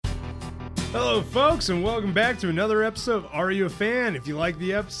Hello, folks, and welcome back to another episode of Are You a Fan? If you like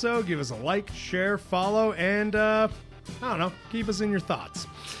the episode, give us a like, share, follow, and, I don't know, keep us in your thoughts.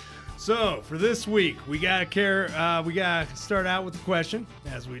 So, for this week, we gotta start out with the question,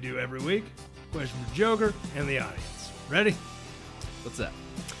 as we do every week. Question for Joker and the audience. Ready? What's that?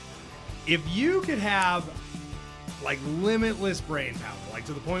 If you could have, like, limitless brain power, like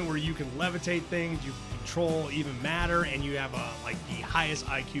to the point where you can levitate things, you control even matter, and you have, the highest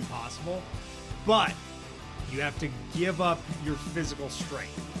IQ possible, but you have to give up your physical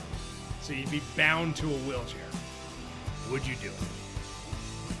strength. So you'd be bound to a wheelchair. Would you do it?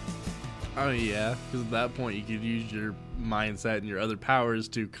 Oh, yeah, because at that point you could use your mindset and your other powers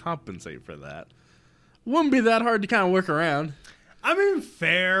to compensate for that. Wouldn't be that hard to kind of work around. I mean,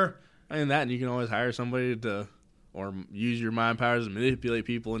 fair. And that, and you can always hire somebody to, or use your mind powers to manipulate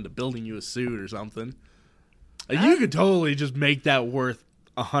people into building you a suit or something. You could totally just make that worth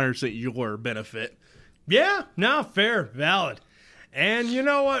 100% your benefit. Yeah, no, fair, valid. And you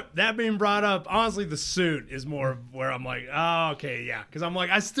know what? That being brought up, honestly, the suit is more where I'm like, oh, okay, yeah. Because I'm like,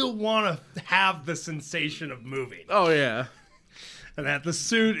 I still want to have the sensation of moving. Oh, yeah. And that the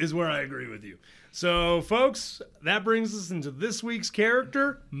suit is where I agree with you. So, folks, that brings us into this week's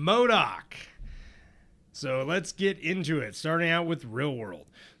character, MODOK. So let's get into it, starting out with Real World.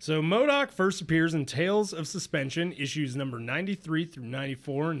 So MODOK first appears in Tales of Suspension, issues number 93 through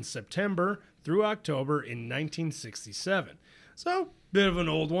 94 in September through October in 1967. So, bit of an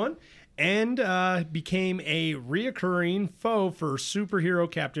old one. And became a reoccurring foe for superhero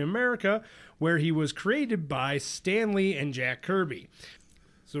Captain America, where he was created by Stan Lee and Jack Kirby.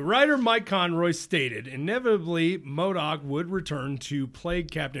 So writer Mike Conroy stated, inevitably, MODOK would return to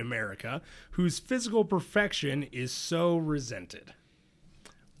plague Captain America, whose physical perfection is so resented.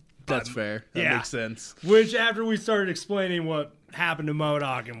 That's fair. That makes sense. Which, after we started explaining what happened to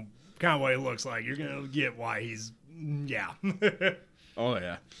MODOK and kind of what he looks like, you're going to get why he's, yeah. Oh,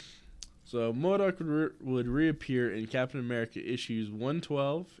 yeah. So MODOK would reappear in Captain America issues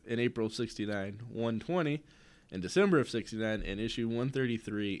 112 in April of 69, 120 in December of 69, and issue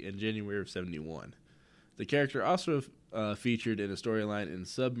 133 in January of 71. The character also featured in a storyline in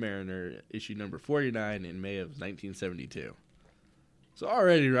Submariner, issue number 49 in May of 1972. So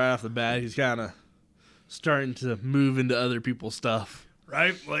already right off the bat, he's kind of starting to move into other people's stuff.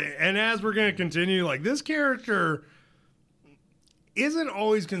 Right? And as we're going to continue, this character isn't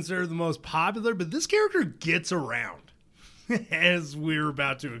always considered the most popular, but this character gets around, as we're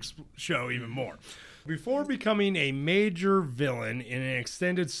about to show even more. Before becoming a major villain in an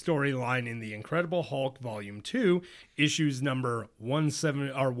extended storyline in The Incredible Hulk Volume 2, issues number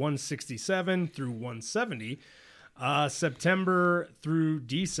 167 through 170, September through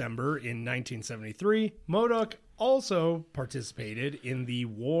December in 1973, MODOK also participated in the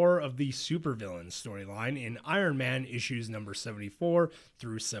War of the Supervillains storyline in Iron Man issues number 74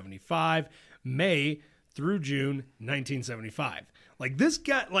 through 75, May through June 1975. This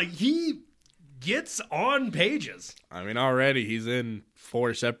guy, he gets on pages. I mean, already he's in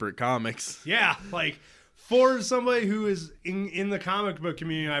 4 separate comics. Yeah, for somebody who is in the comic book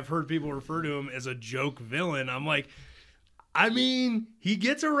community, I've heard people refer to him as a joke villain. I'm like, I mean, he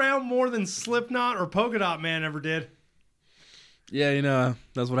gets around more than Slipknot or Polka Dot Man ever did. Yeah,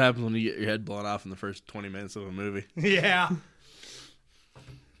 that's what happens when you get your head blown off in the first 20 minutes of a movie. Yeah.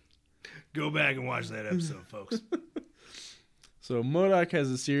 Go back and watch that episode, folks. So MODOK has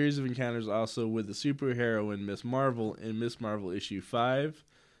a series of encounters also with the superheroine Miss Marvel in Miss Marvel issue 5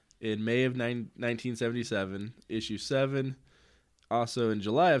 in May of 1977, issue 7 also in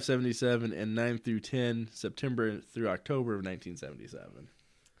July of 77, and 9 through 10 September through October of 1977.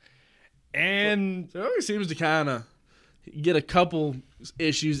 And so it always seems to kind of get a couple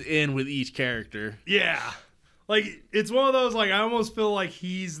issues in with each character. Yeah. It's one of those, I almost feel like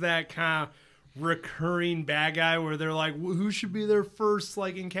he's that kind of recurring bad guy where they're like, who should be their first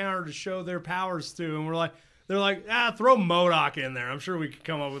encounter to show their powers to? And they're like, throw MODOK in there. I'm sure we could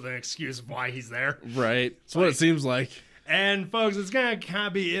come up with an excuse of why he's there. Right. That's what it seems like. And folks, it's gonna kind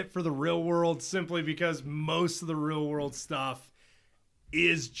of be it for the Real World, simply because most of the Real World stuff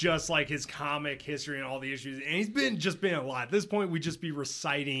is just his comic history and all the issues. And he's been a lot. At this point, we'd just be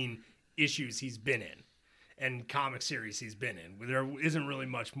reciting issues he's been in and comic series he's been in. There isn't really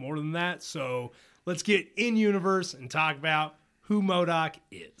much more than that. So let's get in universe and talk about who MODOK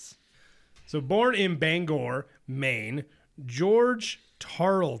is. So born in Bangor, Maine, George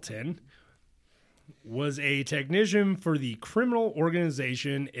Tarleton was a technician for the criminal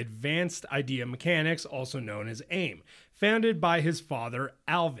organization Advanced Idea Mechanics, also known as AIM, founded by his father,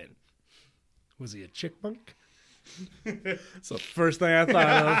 Alvin. Was he a chickbunk? So first thing I thought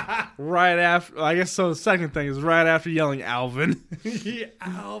of right after, I guess so the second thing is right after yelling Alvin. Yeah,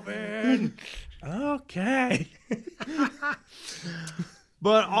 Alvin. Okay.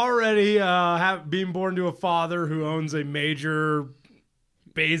 But already being born to a father who owns a major,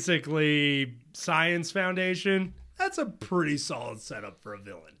 basically, science foundation, that's a pretty solid setup for a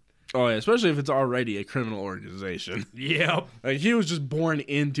villain. Oh, yeah, especially if it's already a criminal organization. Yep. Like, he was just born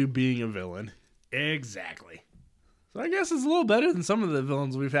into being a villain. Exactly. So I guess it's a little better than some of the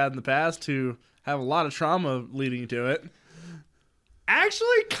villains we've had in the past who have a lot of trauma leading to it.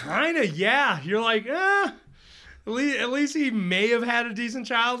 Actually, kind of, yeah. You're like, at least he may have had a decent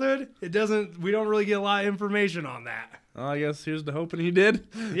childhood. We don't really get a lot of information on that. Well, I guess here's the hoping he did.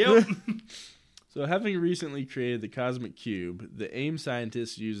 Yep. So having recently created the Cosmic Cube, the AIM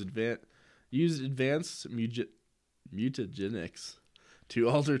scientists used advanced mutagenics to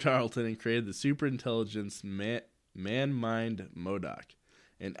alter Tarleton and created the superintelligence man-mind MODOK,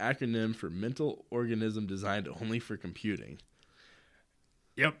 an acronym for mental organism designed only for computing.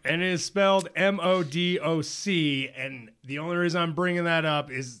 Yep, and it is spelled MODOC, and the only reason I'm bringing that up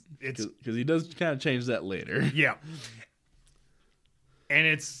is it's... Because he does kind of change that later. Yeah. And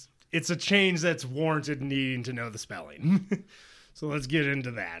it's a change that's warranted needing to know the spelling. So let's get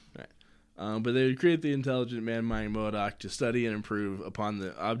into that. Right. But they would create the intelligent man-mind MODOK to study and improve upon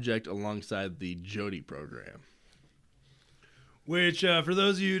the object alongside the Jody program. Which, for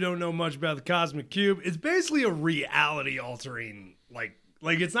those of you who don't know much about the Cosmic Cube, it's basically a reality-altering, like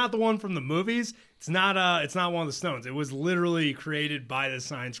it's not the one from the movies. It's not one of the stones. It was literally created by the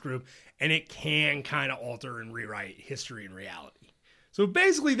science group, and it can kind of alter and rewrite history and reality. So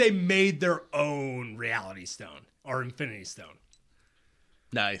basically, they made their own reality stone, or infinity stone.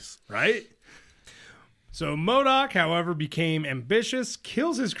 Nice. Right? So MODOK, however, became ambitious,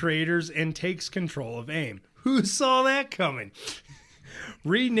 kills his creators, and takes control of AIM. Who saw that coming?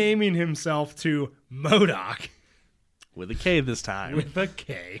 Renaming himself to MODOK. With a K this time. With a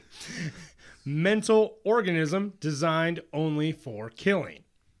K. Mental organism designed only for killing.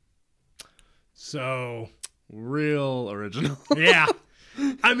 So... real original. Yeah.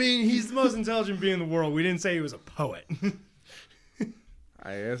 I mean, he's the most intelligent being in the world. We didn't say he was a poet.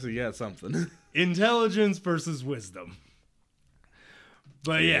 I guess he got something. Intelligence versus wisdom.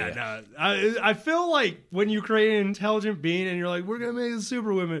 But yeah. No, I feel like when you create an intelligent being and you're like, we're going to make a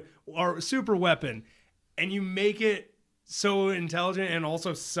super weapon, and you make it so intelligent and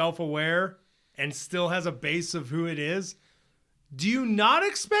also self-aware and still has a base of who it is, do you not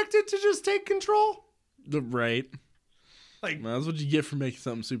expect it to just take control? Right. Like, well, that's what you get for making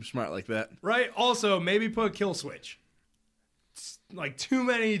something super smart like that. Right. Also, maybe put a kill switch. Like, too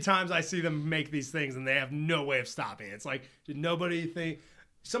many times I see them make these things and they have no way of stopping it. It's like, did nobody think...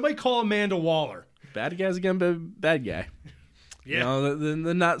 Somebody call Amanda Waller. Bad guy's again, bad guy. Yeah. You know,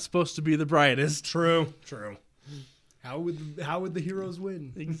 they're not supposed to be the brightest. True. How would the heroes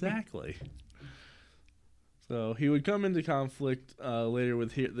win? Exactly. So he would come into conflict later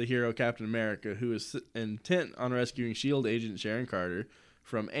with the hero Captain America, who is intent on rescuing S.H.I.E.L.D. agent Sharon Carter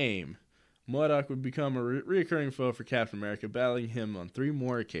from AIM. MODOK would become a reoccurring foe for Captain America, battling him on 3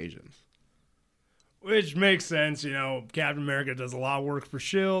 more occasions. Which makes sense. You know, Captain America does a lot of work for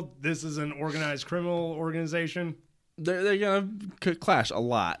S.H.I.E.L.D. This is an organized criminal organization. They're going to clash a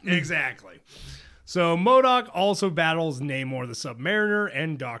lot. Exactly. So MODOK also battles Namor the Submariner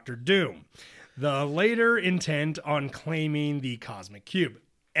and Dr. Doom. The later intent on claiming the Cosmic Cube.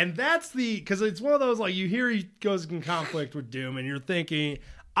 And that's because it's one of those, like, you hear he goes in conflict with Doom, and you're thinking,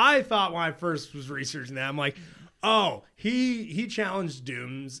 I thought when I first was researching that, I'm like, oh, he challenged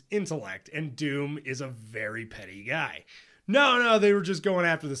Doom's intellect, and Doom is a very petty guy. No, they were just going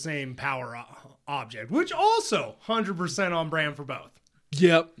after the same power object, which also 100% on brand for both.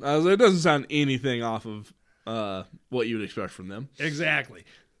 Yep. It doesn't sound anything off of what you would expect from them. Exactly.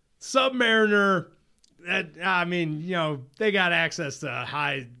 Submariner, they got access to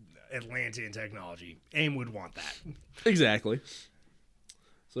high Atlantean technology. AIM would want that. Exactly.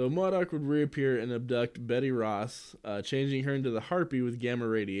 So MODOK would reappear and abduct Betty Ross, changing her into the Harpy with gamma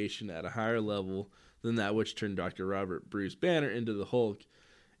radiation at a higher level than that which turned Dr. Robert Bruce Banner into the Hulk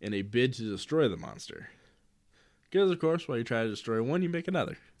in a bid to destroy the monster. Because, of course, while you try to destroy one, you make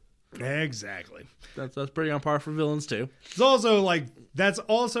another. Exactly. That's pretty on par for villains, too. It's also, that's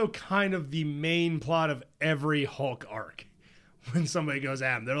also kind of the main plot of every Hulk arc. When somebody goes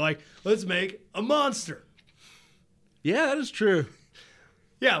at him, they're like, let's make a monster. Yeah, that is true.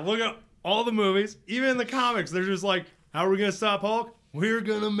 Yeah, look at all the movies. Even in the comics, they're just like, how are we going to stop Hulk? We're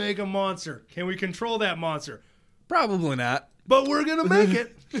going to make a monster. Can we control that monster? Probably not. But we're going to make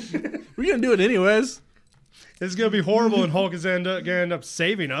it. We're going to do it anyways. This is going to be horrible, and Hulk is going to end up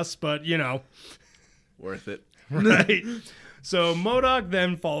saving us, but, you know. Worth it. Right? So MODOK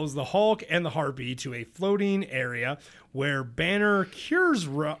then follows the Hulk and the Harpy to a floating area where Banner cures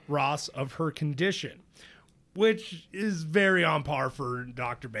Ross of her condition, which is very on par for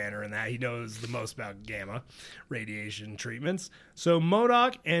Dr. Banner in that he knows the most about gamma radiation treatments. So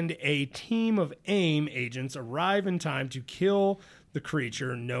MODOK and a team of AIM agents arrive in time to kill the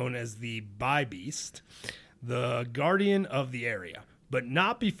creature known as the Bi-Beast, the guardian of the area, but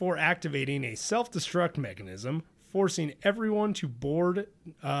not before activating a self-destruct mechanism, forcing everyone to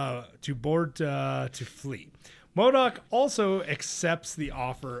flee. MODOK also accepts the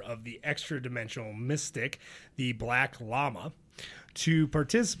offer of the extra-dimensional mystic, the Black Llama, to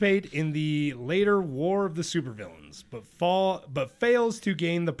participate in the later War of the Supervillains, but fails to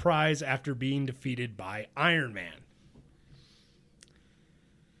gain the prize after being defeated by Iron Man.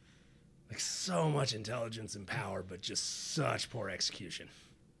 Like, so much intelligence and power, but just such poor execution.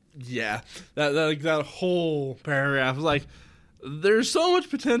 Yeah, that whole paragraph was like, there's so much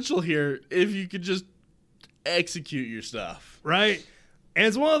potential here if you could just execute your stuff, right? And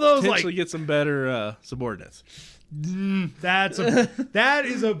it's one of those potentially get some better subordinates. That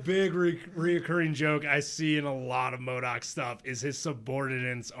is a big reoccurring joke I see in a lot of MODOK stuff. Is his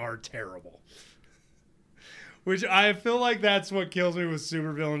subordinates are terrible, which I feel like that's what kills me with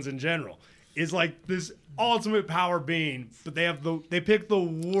supervillains in general. Is like this ultimate power being, but they pick the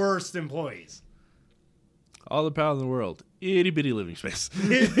worst employees. All the power in the world, itty bitty living space.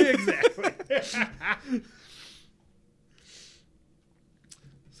 Exactly.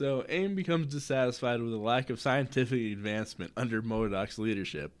 So AIM becomes dissatisfied with the lack of scientific advancement under MODOK's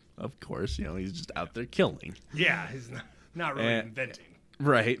leadership. Of course, he's just out there killing. Yeah, he's not really inventing.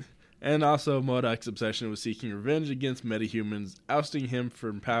 Right. And also MODOK's obsession with seeking revenge against metahumans, ousting him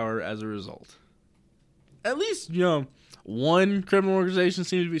from power as a result. At least, one criminal organization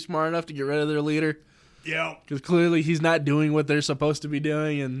seems to be smart enough to get rid of their leader. Yeah. Because clearly he's not doing what they're supposed to be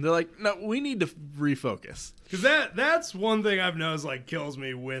doing, and they're like, no, we need to refocus. Because that's one thing I've noticed, kills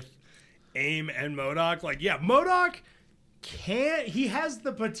me with AIM and MODOK. MODOK he has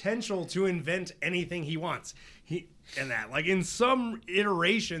the potential to invent anything he wants. In some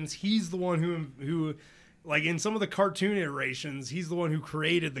iterations, he's the one who in some of the cartoon iterations, he's the one who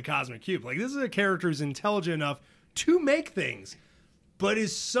created the Cosmic Cube. This is a character who's intelligent enough to make things, but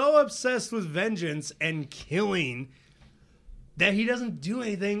is so obsessed with vengeance and killing that he doesn't do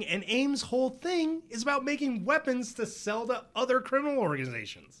anything. And AIM's whole thing is about making weapons to sell to other criminal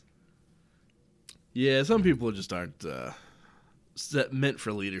organizations. Yeah, some people just aren't meant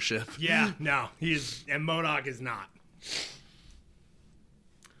for leadership. Yeah, no, and MODOK is not.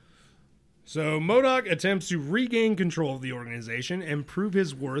 So MODOK attempts to regain control of the organization and prove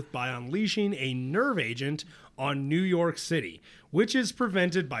his worth by unleashing a nerve agent on New York City, which is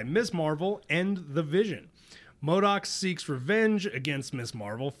prevented by Ms. Marvel and the Vision. MODOK seeks revenge against Ms.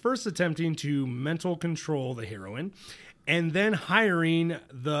 Marvel, first attempting to mental control the heroine, and then hiring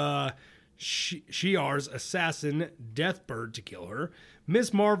the Shi'ar's assassin, Deathbird, to kill her.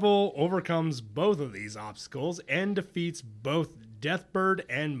 Ms. Marvel overcomes both of these obstacles and defeats both Deathbird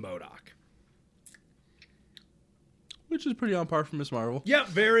and MODOK. Which is pretty on par for Ms. Marvel. Yep,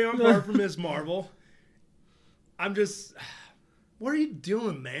 very on par for Ms. Marvel. I'm just... What are you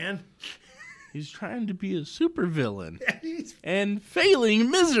doing, man? He's trying to be a supervillain. And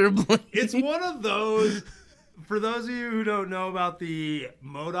failing miserably. It's one of those... For those of you who don't know about the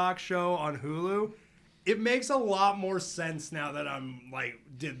MODOK show on Hulu, it makes a lot more sense now that I'm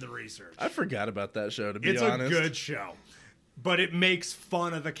did the research. I forgot about that show, to be honest. It's a good show, but it makes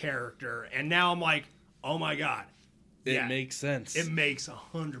fun of the character, and now I'm like, oh my god, it makes sense. It makes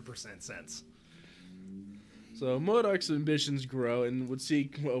 100% sense. So MODOK's ambitions grow and would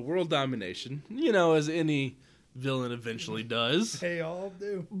seek world domination, as any villain eventually does. They all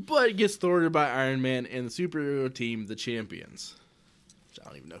do. But gets thwarted by Iron Man and the superhero team, the Champions. Which I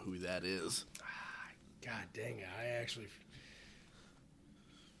don't even know who that is. God dang it.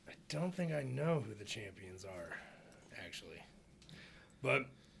 I don't think I know who the Champions are, actually. But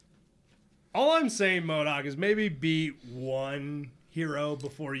all I'm saying, MODOK, is maybe beat one hero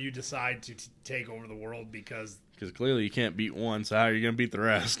before you decide to take over the world, because clearly you can't beat one, so how are you going to beat the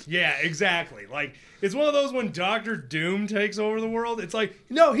rest? Yeah, exactly. It's one of those when Doctor Doom takes over the world, it's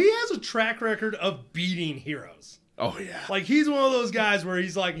no, he has a track record of beating heroes. Oh, yeah. He's one of those guys where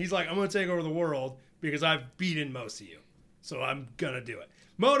he's like, I'm going to take over the world because I've beaten most of you. So I'm going to do it.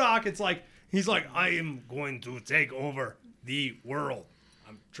 MODOK, he's like, I am going to take over the world.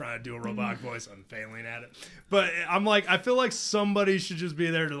 I'm trying to do a robotic voice. I'm failing at it. But I'm I feel like somebody should just be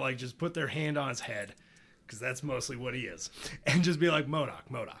there to just put their hand on his head. because that's mostly what he is, and just be like, MODOK,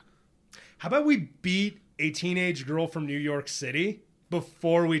 how about we beat a teenage girl from New York City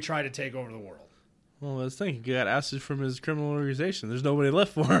before we try to take over the world? Well, I was thinking he got ousted from his criminal organization. There's nobody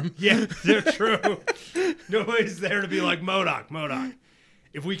left for him. Yeah, they're true. Nobody's there to be like, MODOK.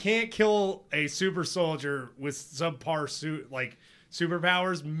 If we can't kill a super soldier with subpar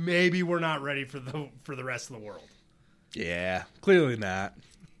superpowers, maybe we're not ready for the rest of the world. Yeah, clearly not.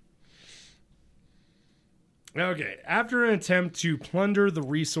 Okay, after an attempt to plunder the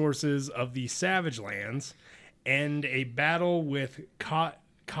resources of the Savage Lands and a battle with Kazar,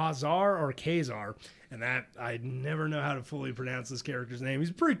 and that I never know how to fully pronounce this character's name. He's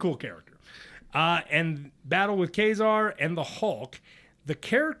a pretty cool character. And battle with Kazar and the Hulk, the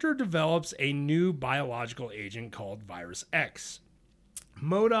character develops a new biological agent called Virus X.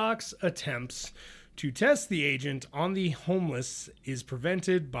 MODOK's attempts to test the agent on the homeless is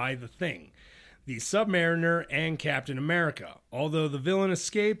prevented by the Thing, the Submariner, and Captain America, although the villain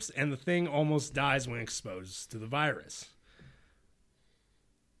escapes and the Thing almost dies when exposed to the virus.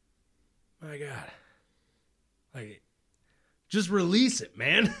 My God. Like, just release it,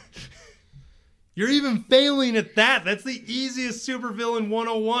 man. You're even failing at that. That's the easiest supervillain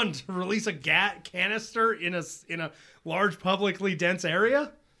 101, to release a canister in a large publicly dense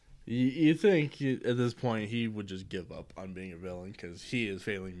area. You think at this point he would just give up on being a villain because he is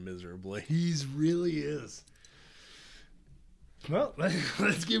failing miserably. He really is. Well,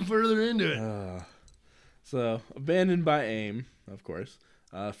 let's get further into it. So, abandoned by AIM, of course.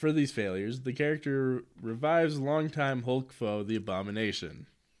 For these failures, the character revives longtime Hulk foe, the Abomination.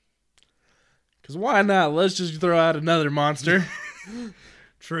 Because why not? Let's just throw out another monster.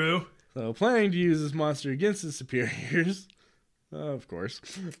 True. So, planning to use this monster against his superiors, of course.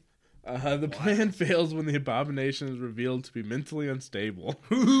 The plan fails when the Abomination is revealed to be mentally unstable.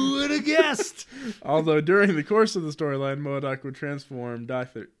 Who would have guessed? Although during the course of the storyline, MODOK would transform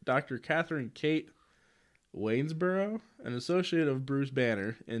Dr. Catherine Kate Waynesboro, an associate of Bruce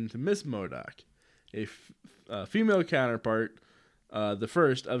Banner, into Miss MODOK, a female counterpart, the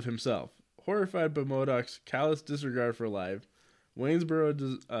first of himself. Horrified by MODOK's callous disregard for life,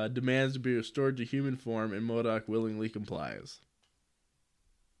 Waynesboro demands to be restored to human form, and MODOK willingly complies.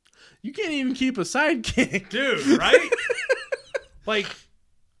 You can't even keep a sidekick. Dude, right? Like,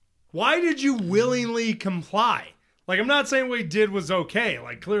 why did you willingly comply? Like, I'm not saying what he did was okay.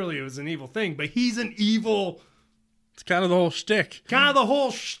 Like, clearly it was an evil thing, but he's an evil... It's kind of the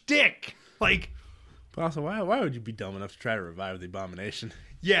whole shtick. Like... Also, why would you be dumb enough to try to revive the Abomination?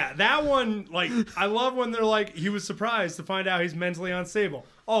 Yeah, that one, like, I love when they're like, he was surprised to find out he's mentally unstable.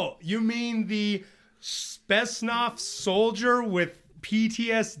 Oh, you mean the Spetsnaz soldier with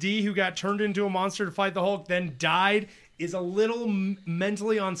PTSD who got turned into a monster to fight the Hulk, then died, is a little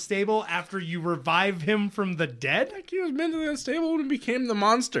mentally unstable after you revive him from the dead? Like, he was mentally unstable when he became the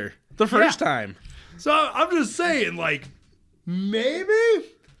monster the first time. So I'm just saying, like, maybe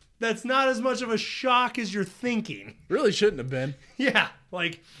that's not as much of a shock as you're thinking. Really shouldn't have been. Yeah,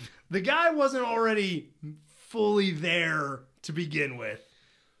 like, the guy wasn't already fully there to begin with,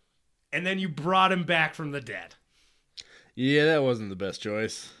 and then you brought him back from the dead. Yeah, that wasn't the best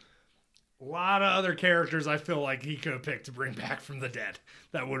choice. A lot of other characters I feel like he could have picked to bring back from the dead.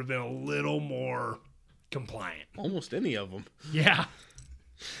 That would have been a little more compliant. Almost any of them. Yeah.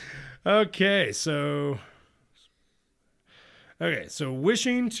 Okay, so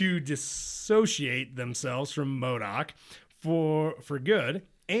wishing to dissociate themselves from MODOK for good,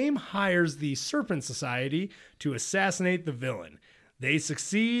 AIM hires the Serpent Society to assassinate the villain. They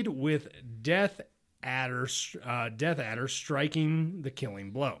succeed with Death Adder striking the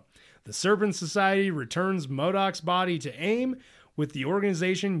killing blow. The Serpent Society returns MODOK's body to AIM, with the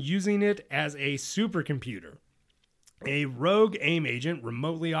organization using it as a supercomputer. A rogue AIM agent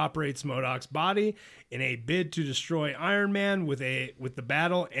remotely operates MODOK's body in a bid to destroy Iron Man, with the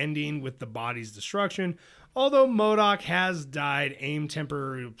battle ending with the body's destruction. Although MODOK has died, AIM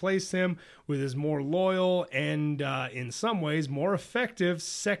temporarily replaced him with his more loyal and, in some ways, more effective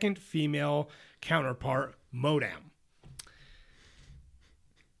second female counterpart, Modam.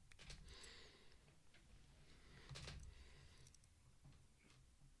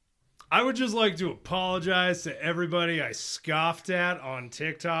 I would just like to apologize to everybody I scoffed at on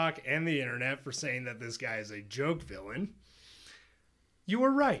TikTok and the internet for saying that this guy is a joke villain. You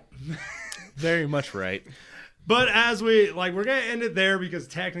were right. Very much right. But as we're going to end it there because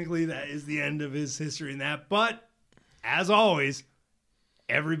technically that is the end of his history and that. But as always,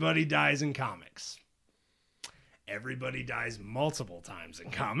 everybody dies in comics. Everybody dies multiple times in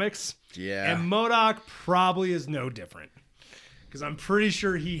comics. Yeah. And MODOK probably is no different. Because I'm pretty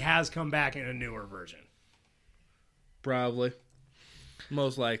sure he has come back in a newer version. Probably.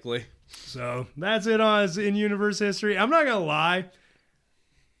 Most likely. So that's it on his in-universe history. I'm not gonna lie,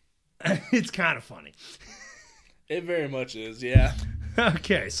 it's kind of funny. It very much is, yeah.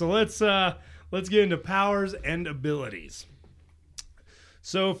 Okay, so let's get into powers and abilities.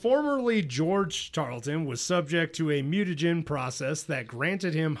 So formerly George Tarleton was subject to a mutagen process that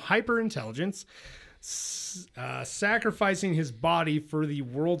granted him hyperintelligence, sacrificing his body for the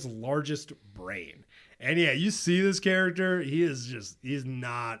world's largest brain. And yeah, you see this character, he is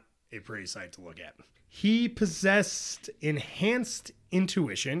not a pretty sight to look at. He possessed enhanced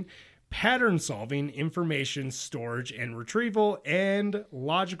intuition, pattern solving, information storage and retrieval, and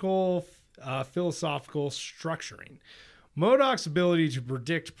logical philosophical structuring. MODOK's ability to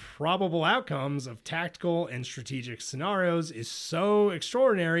predict probable outcomes of tactical and strategic scenarios is so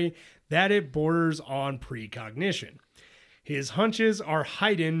extraordinary that it borders on precognition. His hunches are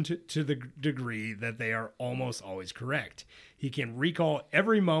heightened to the degree that they are almost always correct. He can recall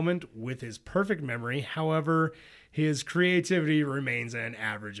every moment with his perfect memory. However, his creativity remains at an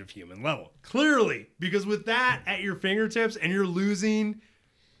average of human level. Clearly, because with that at your fingertips and you're losing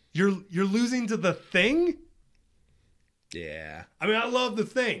to the Thing. Yeah. I mean, I love the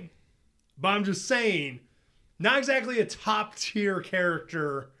Thing, but I'm just saying, not exactly a top tier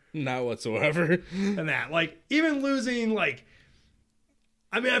character. Not whatsoever. And that, like, even losing, like,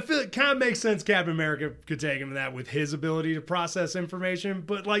 I mean, I feel it kind of makes sense Captain America could take him in that with his ability to process information,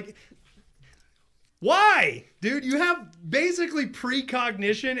 but, like, why? Dude, you have basically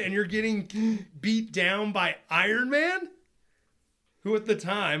precognition and you're getting beat down by Iron Man, who at the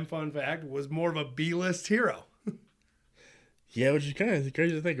time, fun fact, was more of a B-list hero. Yeah, which is kind of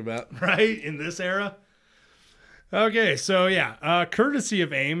crazy to think about. Right? In this era? Okay, so yeah, courtesy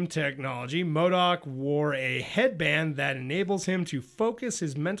of AIM technology, MODOK wore a headband that enables him to focus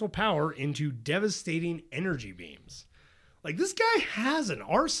his mental power into devastating energy beams. Like, this guy has an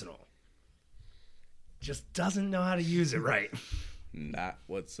arsenal. Just doesn't know how to use it right. Not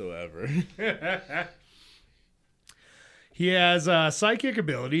whatsoever. He has psychic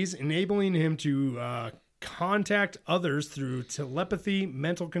abilities, enabling him to contact others through telepathy,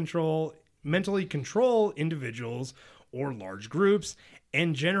 mentally control individuals or large groups,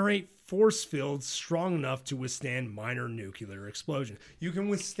 and generate force fields strong enough to withstand minor nuclear explosion. You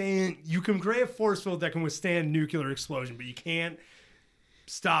can create a force field that can withstand nuclear explosion, but you can't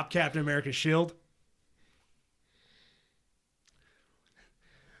stop Captain America's shield.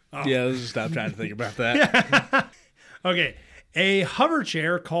 Oh. Yeah, let's just stop trying to think about that. Okay, a hover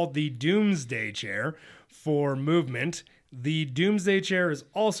chair called the Doomsday Chair for movement. The Doomsday Chair is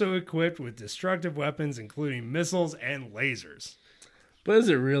also equipped with destructive weapons, including missiles and lasers. But is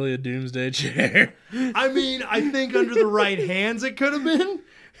it really a Doomsday Chair? I mean, I think under the right hands it could have been.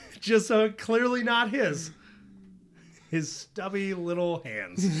 Just clearly not his. His stubby little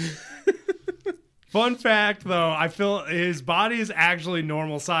hands. Fun fact, though, I feel his body is actually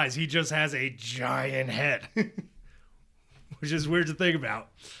normal size. He just has a giant head. Which is weird to think about.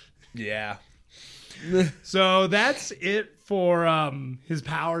 Yeah. So that's it for his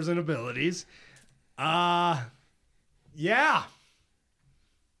powers and abilities. Yeah.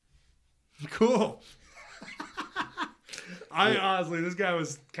 Cool. Honestly, this guy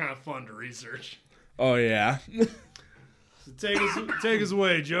was kind of fun to research. Oh, yeah. So take us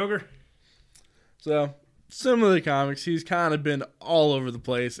away, Joker. So, similar to comics, he's kind of been all over the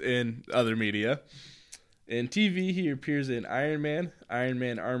place in other media. In TV, he appears in Iron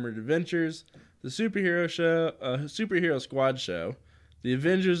Man Armored Adventures, the Superhero Squad show, the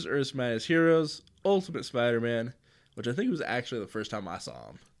Avengers Earth's Mightiest Heroes, Ultimate Spider-Man, which I think was actually the first time I saw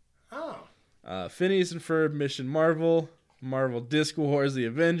him. Oh. Phineas and Ferb Mission Marvel, Marvel Disc Wars, The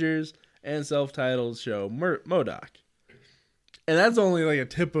Avengers, and self-titled show MODOK. And that's only like a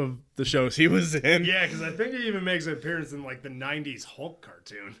tip of the shows he was in. Yeah, because I think he even makes an appearance in like the 90s Hulk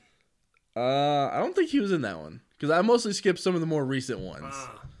cartoon. I don't think he was in that one. Because I mostly skipped some of the more recent ones.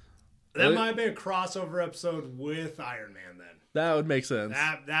 That might have been a crossover episode with Iron Man then. That would make sense.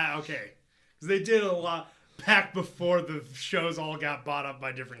 That okay. Because they did a lot back before the shows all got bought up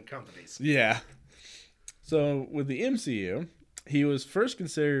by different companies. Yeah. So with the MCU, he was first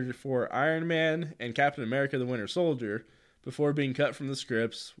considered for Iron Man and Captain America the Winter Soldier before being cut from the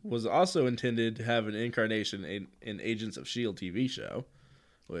scripts. Was also intended to have an incarnation in Agents of S.H.I.E.L.D. TV show,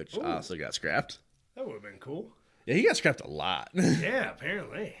 which also got scrapped. That would have been cool. Yeah, he got scrapped a lot. Yeah,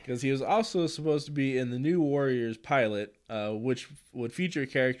 apparently. Because he was also supposed to be in the New Warriors pilot, which would feature a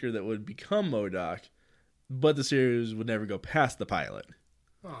character that would become MODOK, but the series would never go past the pilot.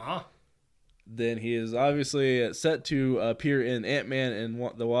 Aww. Then he is obviously set to appear in Ant-Man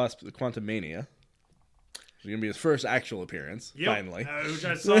and the Wasp: Quantumania. It's going to be his first actual appearance, finally. Which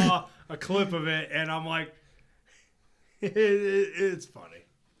I saw a clip of it, and I'm like, it's funny.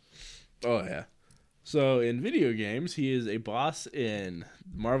 Oh, yeah. So, in video games, he is a boss in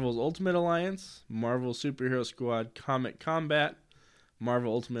Marvel's Ultimate Alliance, Marvel Superhero Squad Comic Combat,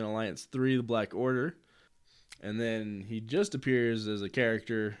 Marvel Ultimate Alliance 3, The Black Order, and then he just appears as a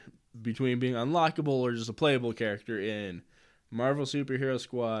character between being unlockable or just a playable character in Marvel Superhero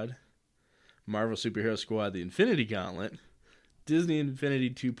Squad, Marvel Superhero Squad The Infinity Gauntlet, Disney Infinity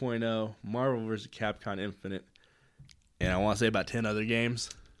 2.0, Marvel vs. Capcom Infinite, and I want to say about 10 other games.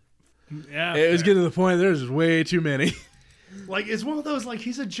 Yeah, it was getting to the point there's just way too many. Like, it's one of those, like,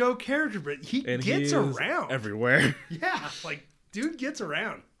 he's a joke character, but he gets around. Everywhere. Yeah, like, dude gets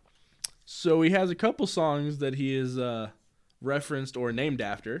around. So he has a couple songs that he is referenced or named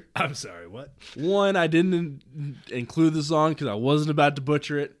after. I'm sorry, what? One, I didn't include the song because I wasn't about to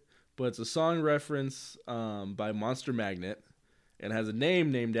butcher it, but it's a song reference by Monster Magnet and has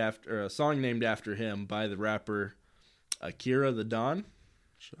a song named after him by the rapper Akira the Don.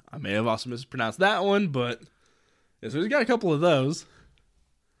 I may have also mispronounced that one, but so he's got a couple of those.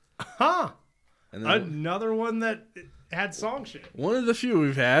 Huh. And then another one that had song shit. One of the few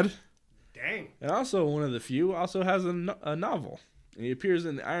we've had. Dang. And also one of the few also has a novel. And he appears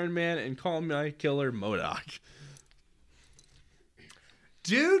in the Iron Man and Call Me Killer MODOK.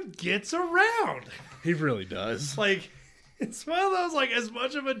 Dude gets around. He really does. Like, it's one of those, like, as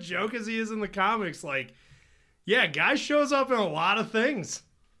much of a joke as he is in the comics, like, yeah, guy shows up in a lot of things.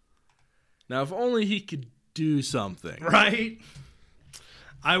 Now, if only he could do something. Right?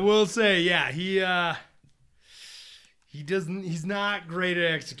 I will say, yeah, he's not great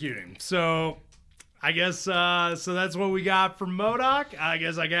at executing. So, I guess, so that's what we got for MODOK. I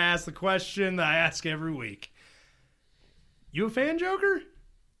guess I gotta ask the question that I ask every week. You a fan, Joker?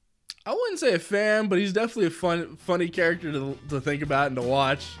 I wouldn't say a fan, but he's definitely a funny character to think about and to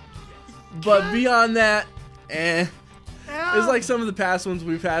watch. But beyond that, it's like some of the past ones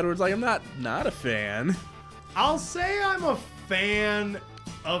we've had where it's like, I'm not a fan. I'll say I'm a fan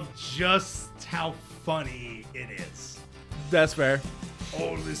of just how funny it is. That's fair.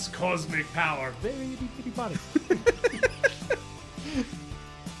 Oh, this cosmic power. Very itty bitty body.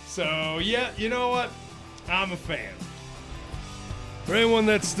 So, yeah, you know what? I'm a fan. For anyone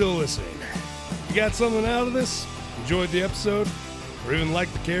that's still listening, you got something out of this? Enjoyed the episode? Or even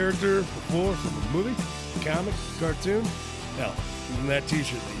liked the character before from the movie, comic, cartoon? Hell, even that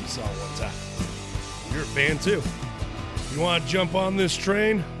t-shirt that you saw one time. You're a fan too. If you want to jump on this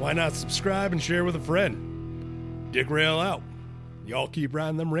train, why not subscribe and share with a friend? Dick Rail out. Y'all keep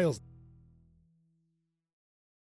riding them rails.